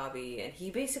about Robbie, and he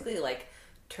basically,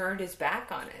 turned his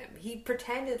back on him. He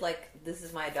pretended this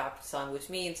is my adopted son, which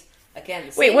means, again...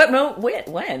 Wait,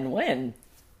 when?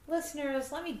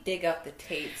 Listeners, let me dig up the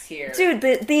tapes here. Dude,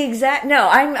 the exact... No,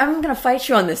 I'm gonna fight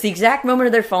you on this. The exact moment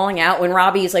of their falling out, when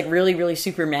Robbie is, really, really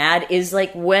super mad, is,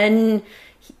 when...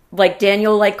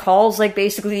 Daniel, calls,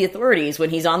 basically the authorities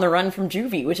when he's on the run from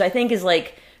juvie, which I think is,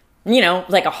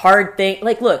 a hard thing.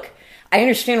 Look, I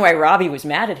understand why Robbie was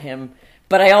mad at him,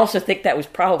 but I also think that was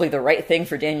probably the right thing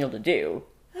for Daniel to do.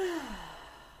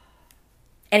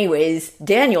 Anyways,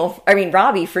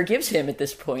 Robbie forgives him at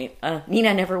this point.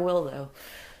 Nina never will, though.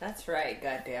 That's right,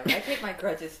 goddamn. I take my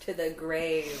grudges to the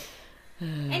grave.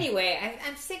 Anyway,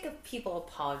 I'm sick of people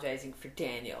apologizing for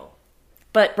Daniel.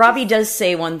 But Robbie does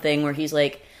say one thing where he's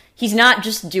like, he's not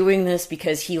just doing this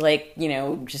because he, like, you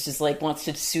know, just is like wants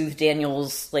to soothe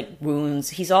Daniel's, like, wounds.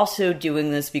 He's also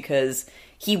doing this because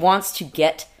he wants to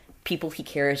get people he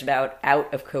cares about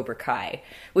out of Cobra Kai,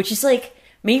 which is, like,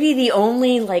 maybe the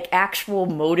only, like, actual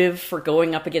motive for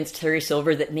going up against Terry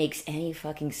Silver that makes any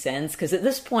fucking sense. Because at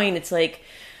this point, it's like,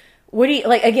 what do you,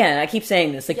 like, again, I keep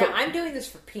saying this. Like, yeah, I'm doing this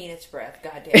for penis breath,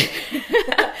 goddamn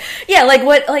it. Yeah, like,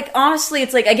 what, like, honestly,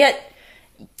 it's like, I get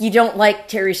you don't like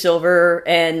Terry Silver,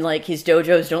 and, like, his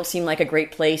dojos don't seem like a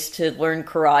great place to learn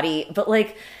karate, but,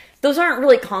 like, those aren't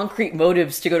really concrete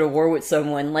motives to go to war with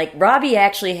someone. Like, Robbie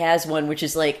actually has one, which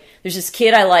is, like, there's this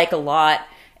kid I like a lot,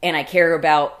 and I care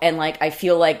about, and, like, I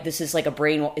feel like this is, like,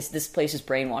 this place is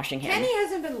brainwashing him. Kenny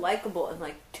hasn't been likable in,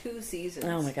 like, 2 seasons.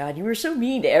 Oh my god, you were so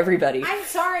mean to everybody. I'm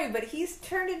sorry, but he's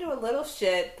turned into a little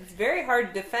shit. It's very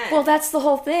hard to defend. Well, that's the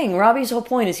whole thing. Robbie's whole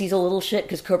point is he's a little shit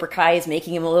because Cobra Kai is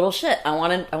making him a little shit. I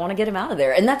want to get him out of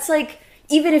there. And that's, like,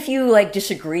 even if you, like,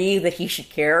 disagree that he should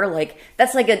care, like,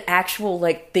 that's, like, an actual,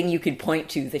 like, thing you could point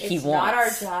to that he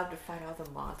wants. It's not our job to fight all the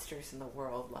monsters in the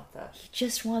world, Letha. He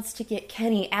just wants to get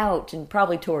Kenny out, and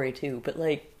probably Tori, too. But,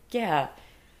 like, yeah.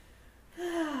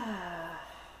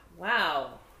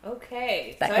 Wow.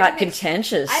 Okay. That got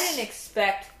contentious. I didn't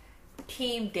expect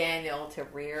Team Daniel to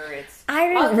rear its I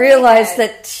didn't ugly realize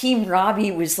head. that Team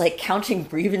Robbie was, like, counting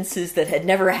grievances that had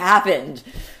never happened.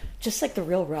 Just like the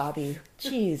real Robbie.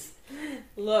 Jeez.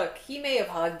 Look, he may have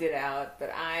hugged it out,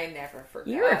 but I never forgot.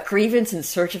 You're a grievance in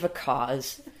search of a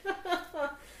cause.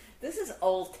 This is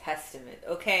Old Testament,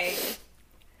 okay?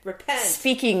 Repent.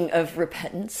 Speaking of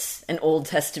repentance and Old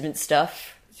Testament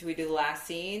stuff. Should we do the last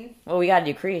scene? Well, we gotta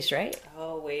do Kreese, right?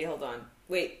 Oh, wait, hold on.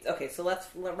 Wait, okay, so let's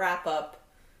wrap up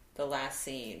the last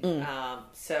scene.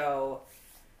 So,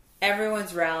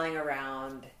 everyone's rallying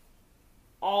around.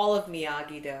 All of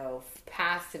Miyagi-Do,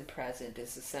 past and present,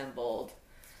 is assembled.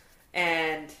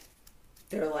 And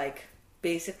they're like,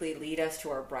 basically lead us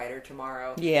to our brighter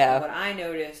tomorrow. Yeah. And what I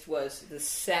noticed was the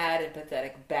sad and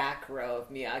pathetic back row of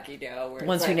Miyagi-Do. Where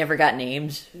Once it's we like, never got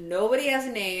names. nobody has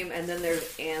a name, and then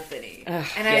there's Anthony. Ugh,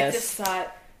 and yes. I just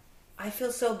thought, I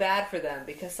feel so bad for them,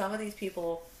 because some of these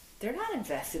people, they're not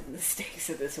invested in the stakes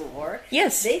of this war.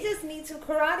 Yes. They just need some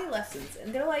karate lessons.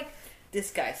 And they're like,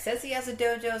 this guy says he has a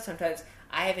dojo. Sometimes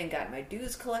I haven't got my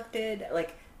dues collected.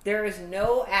 Like, there is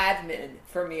no admin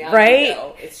for Miyagi-Do.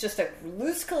 Right? It's just a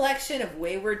loose collection of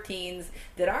wayward teens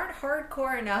that aren't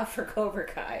hardcore enough for Cobra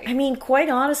Kai. I mean, quite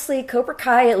honestly, Cobra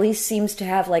Kai at least seems to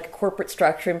have, like, a corporate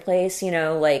structure in place, you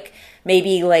know, like,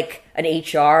 maybe, like, an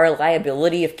HR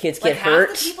liability if kids Like, get hurt.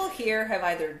 half the people here have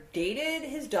either dated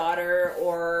his daughter,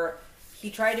 or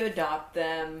he tried to adopt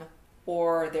them,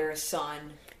 or their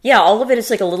son. Yeah, all of it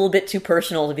is, like, a little bit too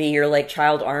personal to be your, like,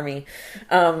 child army.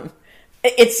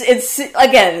 It's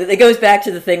again, it goes back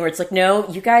to the thing where it's like, no,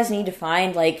 you guys need to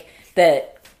find, like,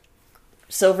 that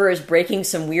Silver is breaking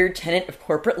some weird tenet of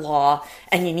corporate law,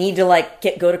 and you need to, like,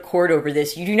 go to court over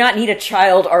this. You do not need a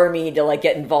child army to, like,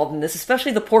 get involved in this,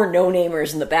 especially the poor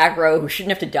no-namers in the back row who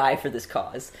shouldn't have to die for this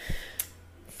cause.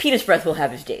 Penis Breath will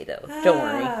have his day, though. Don't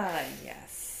worry.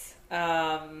 Yes.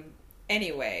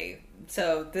 Anyway,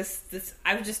 so this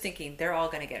I was just thinking they're all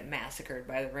going to get massacred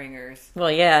by the ringers.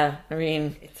 Well, yeah, I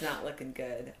mean... It's not looking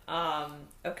good.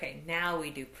 Okay, now we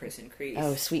do Prison Kreese.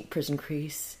 Oh, sweet Prison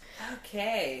Kreese.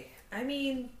 Okay. I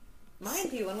mean,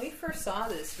 mind you, when we first saw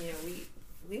this, you know,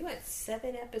 we went 6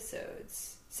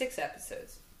 episodes.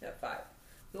 No, 5.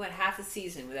 We went half the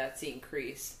season without seeing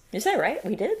Kreese. Is that right?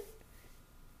 We did?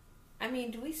 I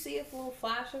mean, do we see a little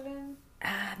flash of him?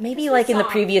 Maybe, like, in the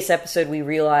previous episode, we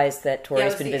realized that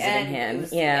Tori's been visiting him. It was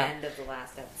the end of the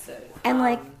last episode. And,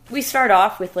 like, we start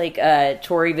off with, like,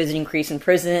 Tori visiting Kreese in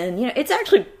prison. You know, it's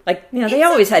actually, like, you know, they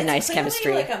always had nice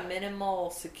chemistry. It's like a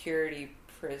minimal security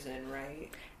prison,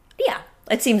 right? Yeah,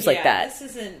 it seems like that.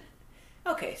 This isn't...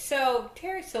 Okay, so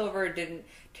Terry Silver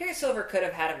could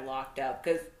have had him locked up,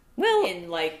 because in,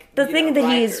 like, the thing that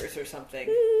Rikers or something.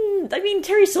 I mean,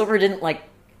 Terry Silver didn't, like...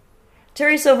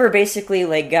 Terry Silver basically,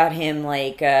 like, got him,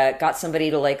 like, got somebody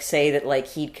to, like, say that, like,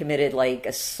 he'd committed, like,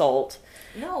 assault.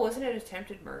 No, wasn't it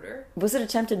attempted murder? Was it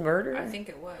attempted murder? I think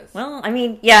it was. Well, I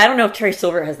mean, yeah, I don't know if Terry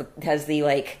Silver has the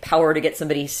like, power to get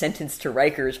somebody sentenced to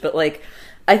Rikers, but, like,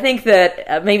 I think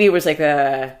that maybe it was, like,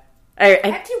 Have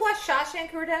you watched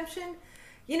Shawshank Redemption?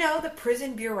 You know, the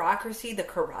prison bureaucracy, the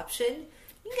corruption.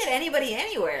 You can get anybody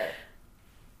anywhere.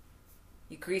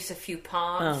 You grease a few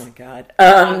palms. Oh, my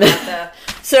God.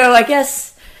 So, I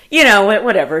guess, you know,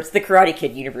 whatever. It's the Karate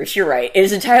Kid universe. You're right. It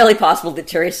is entirely possible that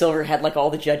Terry Silver had, like, all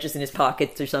the judges in his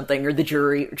pockets or something, or the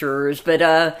jurors. But,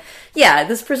 yeah,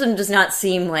 this prison does not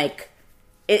seem like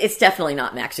it's definitely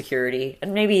not max security.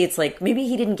 And maybe it's like, maybe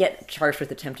he didn't get charged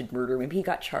with attempted murder. Maybe he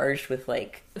got charged with,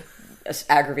 like,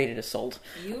 aggravated assault.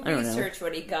 You I don't research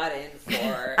what he got in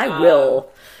for. I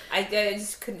will. I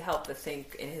just couldn't help but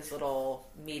think in his little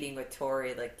meeting with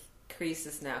Tori, like, Kreese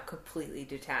is now completely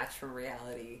detached from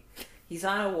reality. He's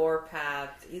on a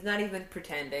warpath. He's not even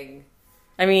pretending.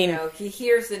 I mean... You know, he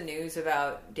hears the news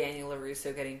about Daniel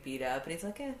LaRusso getting beat up, and he's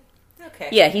like, okay.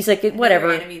 Yeah, he's like, whatever.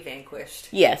 Another enemy vanquished.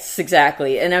 Yes,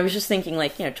 exactly. And I was just thinking,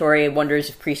 like, you know, Tori wonders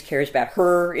if Kreese cares about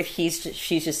her, if she's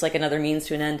just, like, another means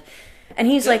to an end. And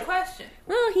he's Good like... question.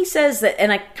 Well, he says that,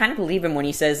 and I kind of believe him when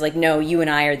he says, like, no, you and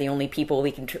I are the only people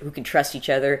who can trust each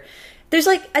other. There's,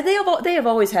 like, they have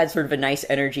always had sort of a nice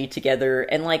energy together,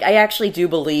 and, like, I actually do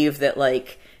believe that,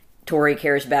 like, Tori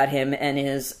cares about him and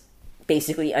is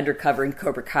basically undercovering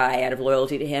Cobra Kai out of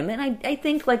loyalty to him, and I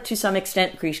think, like, to some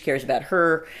extent, Kreese cares about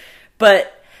her,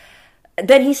 but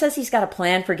then he says he's got a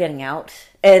plan for getting out,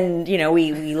 and, you know,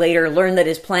 we later learn that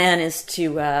his plan is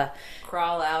to,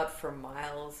 crawl out for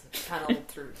miles, tunnel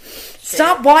through.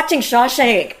 Stop watching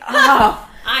Shawshank! Oh.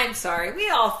 I'm sorry, we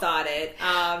all thought it.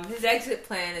 His exit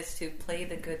plan is to play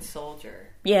the good soldier.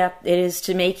 Yeah, it is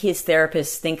to make his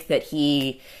therapist think that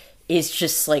he is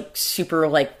just, like, super,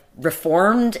 like,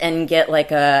 reformed and get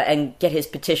his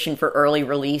petition for early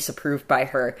release approved by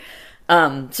her.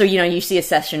 So, you know, you see a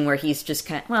session where he's just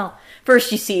kind of, well,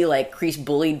 first you see, like, Kreese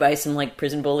bullied by some, like,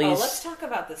 prison bullies. Oh, let's talk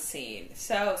about the scene.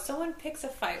 So, someone picks a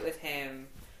fight with him,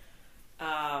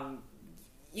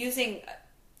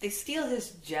 they steal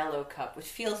his Jell-O cup, which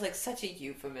feels like such a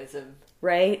euphemism.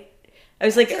 Right? I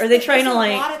was like, are they trying to, like...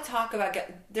 There's a lot of talk about...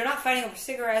 They're not fighting over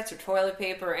cigarettes or toilet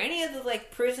paper or any of the, like,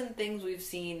 prison things we've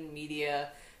seen in media.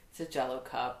 It's a Jell-O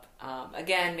cup.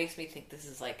 Again, makes me think this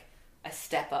is, like, a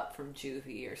step up from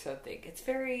juvie or something. It's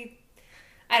very...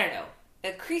 I don't know.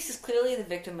 Kreese is clearly the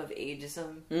victim of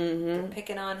ageism. Mm-hmm. They're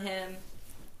picking on him.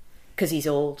 Because he's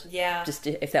old. Yeah. Just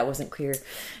if that wasn't clear.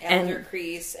 Elder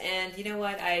Kreese. And you know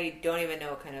what? I don't even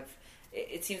know kind of...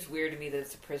 It seems weird to me that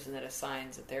it's a prison that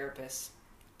assigns a therapist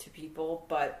to people,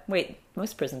 but... Wait,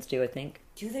 most prisons do, I think.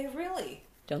 Do they really?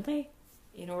 Don't they?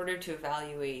 In order to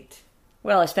evaluate...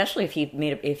 Well, especially if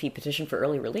he petitioned for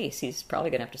early release, he's probably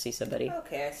going to have to see somebody.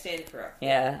 Okay, I stand corrected.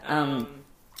 Yeah.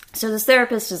 So this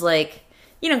therapist is like...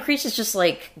 You know, Kreese is just,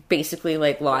 like, basically,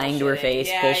 like, lying to her face,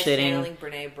 bullshitting. He's channeling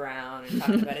Brene Brown and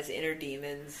talking about his inner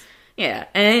demons. Yeah,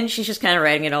 and she's just kind of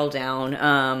writing it all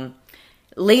down.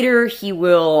 Later, he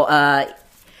will...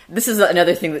 this is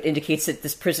another thing that indicates that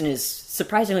this prison is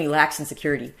surprisingly lax in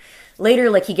security. Later,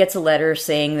 like, he gets a letter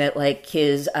saying that, like,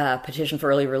 his petition for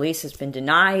early release has been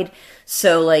denied.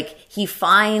 So, like, he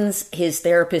finds his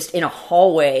therapist in a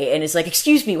hallway and is like,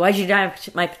 excuse me, why'd you deny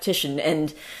my petition?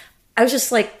 And I was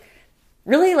just like...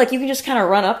 Really? Like, you can just kind of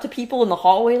run up to people in the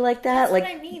hallway like that? That's like,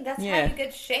 what I mean. That's how you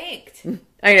get shanked.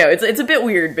 I know. It's a bit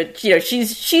weird, but, you know,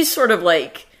 she's sort of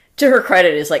like, to her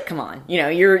credit, is like, come on. You know,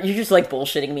 you're just, like,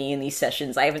 bullshitting me in these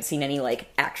sessions. I haven't seen any, like,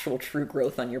 actual true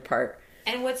growth on your part.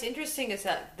 And what's interesting is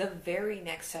that the very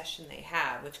next session they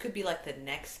have, which could be, like, the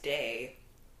next day,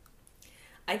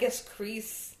 I guess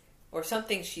Kreese, or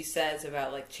something she says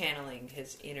about, like, channeling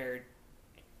his inner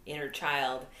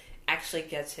child, actually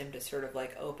gets him to sort of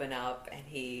like open up, and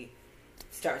he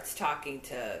starts talking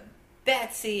to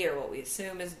Betsy, or what we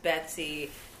assume is Betsy.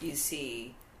 You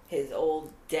see his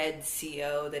old dead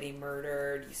CO that he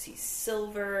murdered. You see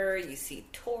Silver. You see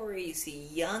Tori. You see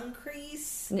young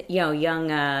Kreese. You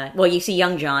know, you see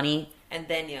young Johnny. And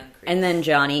then young Kreese. And then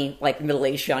Johnny, like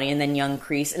middle-aged Johnny, and then young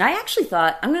Kreese. And I actually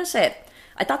thought, I'm going to say it,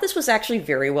 I thought this was actually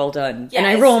very well done. Yeah, and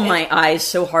I roll my eyes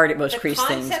so hard at most Kreese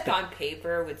things. The concept on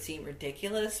paper would seem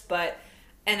ridiculous,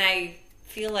 and I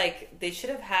feel like they should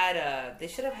have had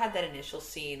that initial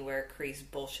scene where Kreese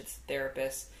bullshits the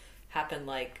therapist happen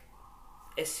like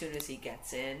as soon as he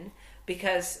gets in,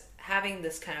 because having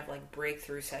this kind of like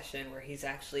breakthrough session where he's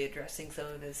actually addressing some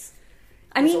of his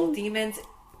old demons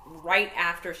right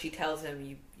after she tells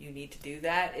him you need to do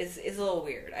that is a little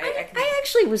weird. I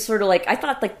actually was sort of like, I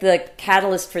thought like the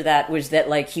catalyst for that was that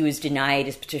like he was denied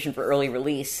his petition for early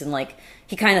release, and like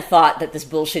he kind of thought that this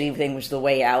bullshitting thing was the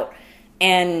way out.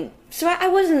 And so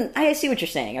I see what you're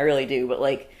saying, I really do, but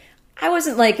like I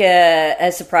wasn't like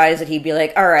as surprised that he'd be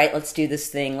like, all right, let's do this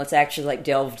thing, let's actually like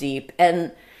delve deep.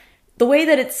 And the way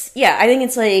that it's, I think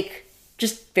it's like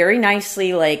just very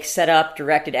nicely like set up,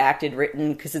 directed, acted,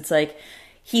 written, because it's like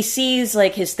he sees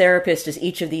like his therapist as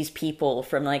each of these people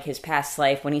from like his past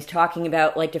life when he's talking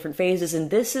about like different phases,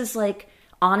 and this is like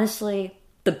honestly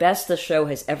the best the show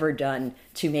has ever done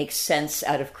to make sense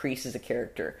out of Kreese as a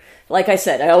character. Like I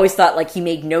said, I always thought like he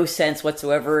made no sense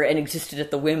whatsoever and existed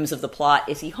at the whims of the plot.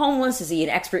 Is he homeless? Is he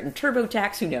an expert in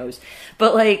TurboTax? Who knows?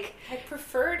 But like, I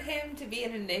preferred him to be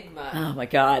an enigma. oh my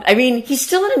god. I mean, he's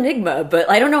still an enigma, but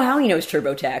I don't know how he knows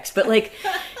TurboTax. But like,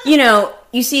 you know,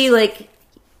 you see like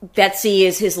Betsy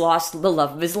is the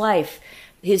love of his life.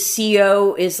 His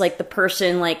CO is like the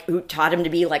person like who taught him to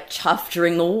be like tough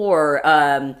during the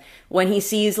war. When he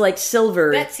sees like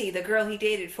Silver, Betsy, the girl he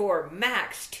dated for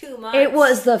max 2 months. it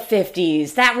was the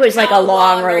 50s. That was like a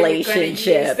long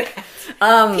relationship.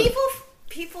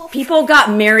 People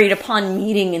got married upon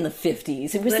meeting in the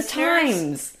 50s. It was the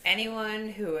times. Anyone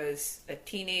who was a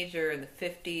teenager in the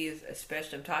 50s,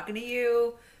 especially, I'm talking to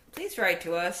you, please write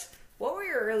to us. What were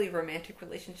your early romantic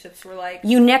relationships were like?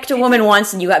 You necked a woman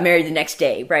once and you got married the next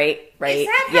day, right? Right? Is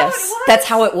that how yes, it was? That's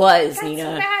how it was, That's Nina.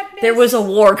 madness. There was a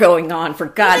war going on, for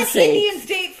God's sake. Indians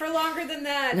date for longer than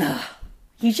that.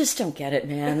 You just don't get it,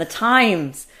 man. The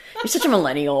times. You're such a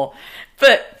millennial.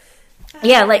 But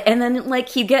yeah, like, and then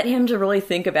like you get him to really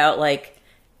think about like,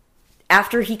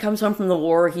 after he comes home from the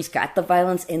war, he's got the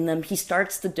violence in them. He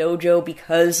starts the dojo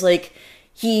because like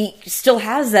he still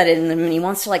has that in him and he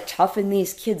wants to like toughen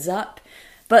these kids up.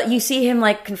 But you see him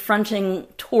like confronting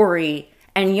Tori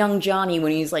and young Johnny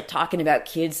when he's like talking about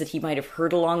kids that he might have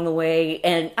hurt along the way.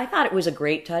 And I thought it was a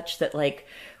great touch that like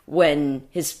when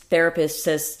his therapist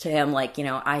says to him like, you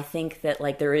know, I think that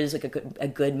like there is like a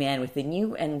good man within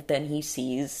you, and then he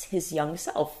sees his young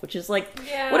self, which is like,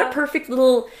 what a perfect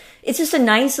little, it's just a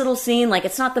nice little scene. Like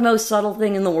it's not the most subtle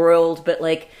thing in the world, but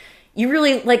like you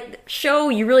really like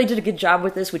you really did a good job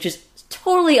with this, which is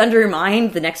totally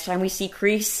undermined the next time we see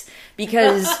Kreese,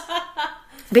 because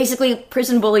basically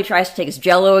Prison Bully tries to take his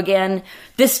Jello again.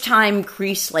 This time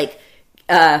Kreese like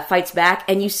fights back,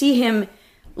 and you see him.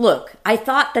 Look, I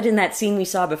thought that in that scene we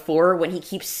saw before, when he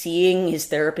keeps seeing his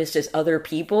therapist as other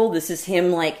people, this is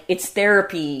him like, it's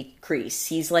therapy Kreese.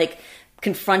 He's like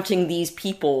confronting these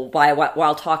people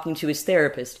while talking to his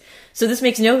therapist. So this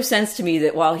makes no sense to me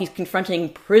that while he's confronting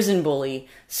Prison Bully,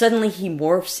 suddenly he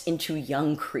morphs into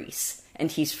young Kreese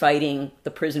and he's fighting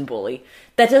the Prison Bully.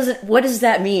 What does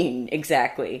that mean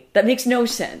exactly? That makes no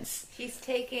sense. He's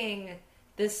taking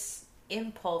this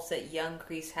impulse that young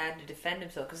Kreese had to defend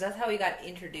himself, because that's how he got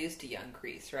introduced to young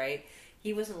Kreese, right?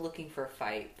 He wasn't looking for a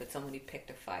fight, but somebody picked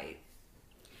a fight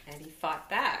and he fought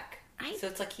back. So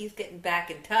it's like he's getting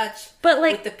back in touch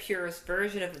with the purest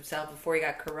version of himself before he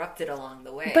got corrupted along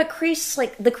the way. But Kreese,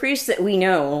 like the Kreese that we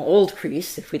know, old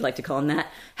Kreese, if we'd like to call him that,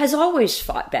 has always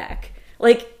fought back.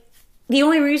 Like, the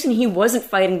only reason he wasn't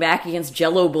fighting back against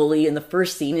Jello Bully in the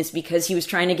first scene is because he was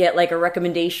trying to get like a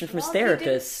recommendation from his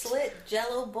therapist. He didn't slit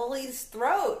Jello Bully's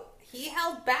throat. He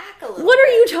held back a little. What are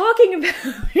you talking about?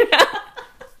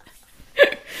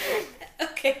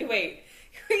 Okay, wait.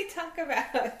 Can we talk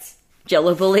about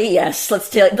Jello Bully? Yes, let's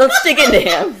dig into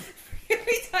him. Can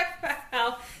we talk about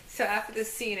how? So after the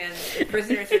scene ends, the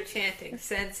prisoners are chanting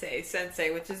 "Sensei,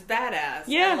 Sensei," which is badass.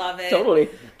 Yeah, I love it. Totally.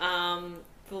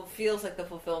 Feels like the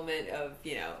fulfillment of,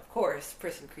 you know, of course,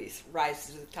 Prison Kreese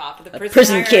rises to the top of the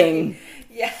prison king.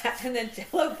 Yeah, and then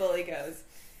Jello Bully goes,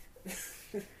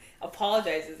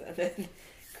 apologizes, and then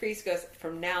Kreese goes,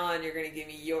 "From now on, you're going to give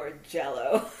me your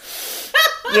Jello."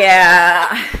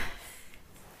 Yeah.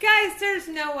 Guys, there's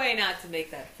no way not to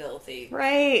make that filthy.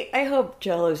 Right. I hope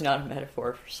Jello's not a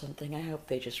metaphor for something. I hope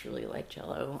they just really like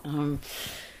Jello. I'm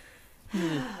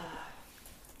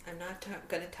not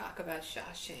going to talk about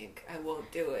Shawshank. I won't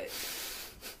do it.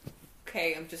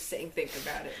 Okay, I'm just saying think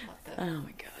about it. Oh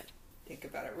my god. Think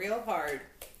about it real hard.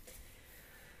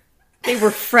 They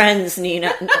were friends,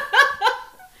 Nina.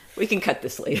 We can cut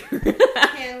this later.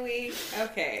 Can we?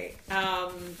 Okay.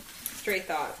 Stray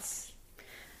thoughts.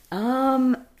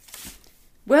 Well,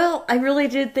 I really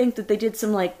did think that they did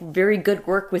some, like, very good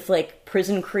work with, like,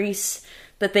 Prison Kreese,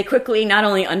 that they quickly not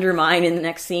only undermine in the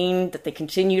next scene, that they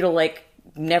continue to, like,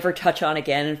 never touch on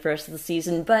again in the rest of the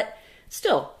season, but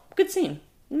still, good scene.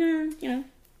 You know,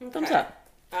 thumbs up.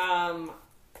 I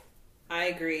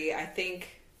agree. I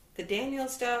think the Daniel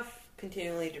stuff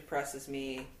continually depresses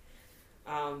me,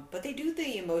 but they do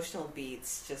the emotional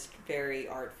beats just very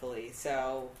artfully.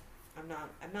 So I'm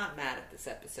not mad at this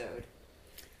episode.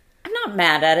 I'm not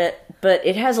mad at it, but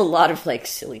it has a lot of, like,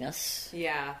 silliness.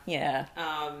 Yeah. Yeah.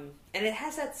 And it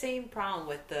has that same problem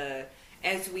with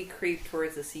as we creep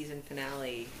towards the season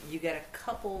finale, you get a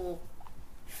couple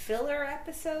filler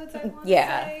episodes, I want to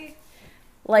say.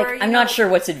 Like, where, I'm not sure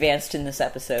what's advanced in this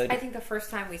episode. I think the first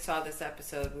time we saw this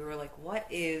episode, we were like, what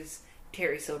is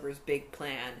Terry Silver's big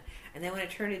plan? And then when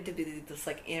it turned into this,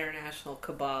 like, international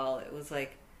cabal, it was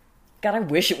like, God, I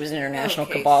wish it was an international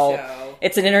Okay, cabal. so-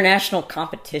 It's an international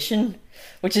competition,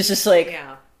 which is just like,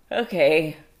 Yeah.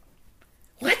 okay.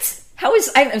 What? How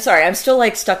is... I'm sorry, I'm still,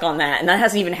 like, stuck on that, and that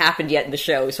hasn't even happened yet in the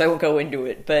show, so I won't go into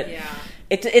it, but... Yeah.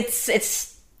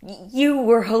 It's... You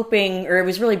were hoping, or it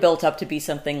was really built up to be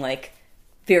something, like,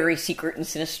 very secret and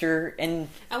sinister, and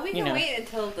We can wait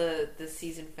until the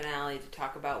season finale to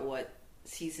talk about what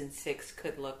season 6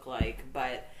 could look like.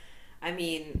 But, I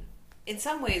mean, in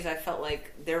some ways I felt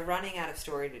like they're running out of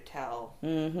story to tell.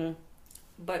 Mm-hmm.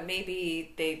 But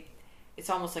maybe it's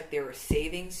almost like they were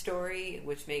saving story,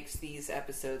 which makes these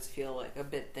episodes feel like a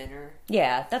bit thinner.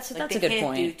 Yeah, that's Like a good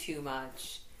point. They can't do too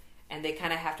much. And they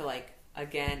kind of have to, like,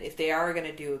 again, if they are going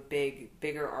to do a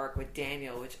bigger arc with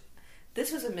Daniel, which...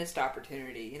 This was a missed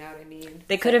opportunity, you know what I mean?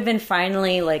 They could have been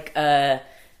finally, like, I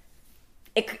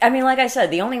mean, like I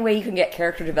said, the only way you can get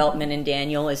character development in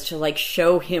Daniel is to, like,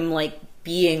 show him, like,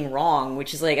 being wrong,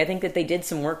 which is, like, I think that they did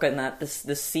some work on that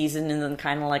this season and then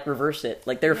kind of, like, reverse it.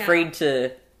 Like, they're afraid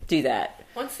to do that.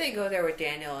 Once they go there with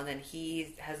Daniel and then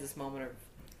he has this moment of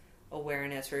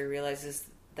awareness where he realizes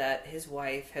that his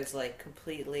wife has, like,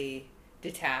 completely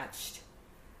detached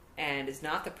and is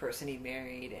not the person he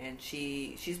married, and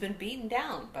she's been beaten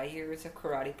down by years of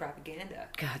karate propaganda.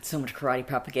 God, so much karate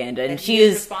propaganda, and that she he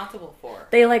is responsible for.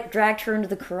 They, like, dragged her into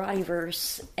the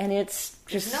karate-verse, and it's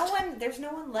just... There's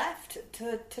no one left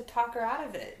to talk her out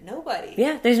of it. Nobody.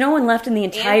 Yeah, there's no one left in the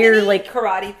entire, Anthony like...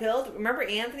 karate pilled. Remember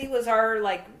Anthony was our,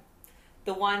 like,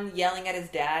 the one yelling at his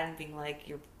dad and being like,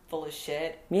 "You're full of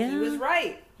shit." Yeah. He was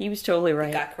right. He was totally right.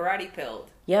 He got karate pilled.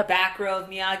 Yep. Back row of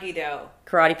Miyagi-Do.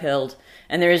 Karate pilled.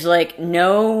 And there's, like,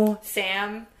 no...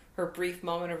 Sam, her brief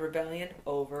moment of rebellion,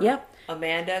 over. Yep.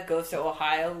 Amanda goes to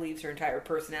Ohio, leaves her entire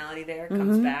personality there,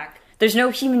 comes back. There's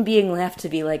no human being left to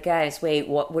be like, guys, wait,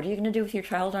 what are you going to do with your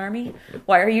child army?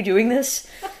 Why are you doing this?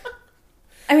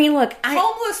 I mean, look,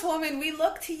 Homeless woman, we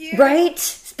look to you.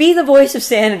 Right? Be the voice of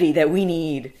sanity that we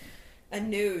need.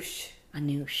 Anoush.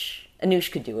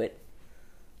 Anoush could do it.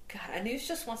 God, Anoush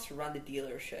just wants to run the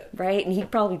dealership. Right? And he'd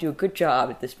probably do a good job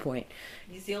at this point.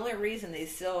 He's the only reason they're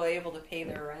still able to pay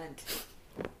their rent.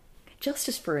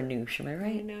 Justice for Anoush, am I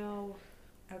right? No.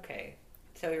 Okay.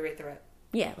 So we rate the rent.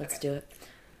 Yeah, let's do it.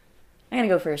 I'm going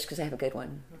to go first because I have a good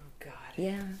one. Oh, God.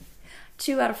 Yeah.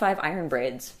 2 out of 5 iron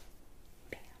braids.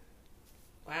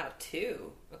 Wow,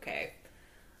 2. Okay.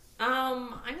 I'm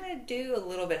going to do a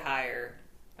little bit higher.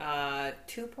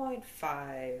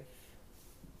 2.5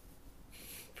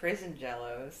 prison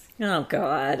jellos. Oh,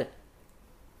 God.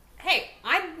 Hey,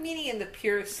 I'm meaning in the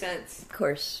purest sense. Of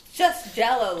course. Just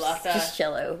jello, Lutha. Just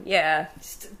jello, yeah.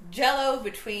 Just jello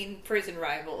between prison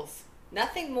rivals.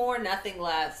 Nothing more, nothing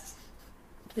less.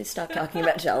 Please stop talking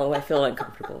about jello. I feel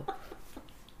uncomfortable.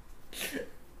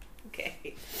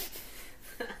 Okay.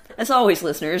 As always,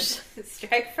 listeners,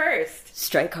 Strike first.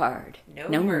 strike hard. No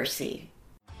No mercy. mercy.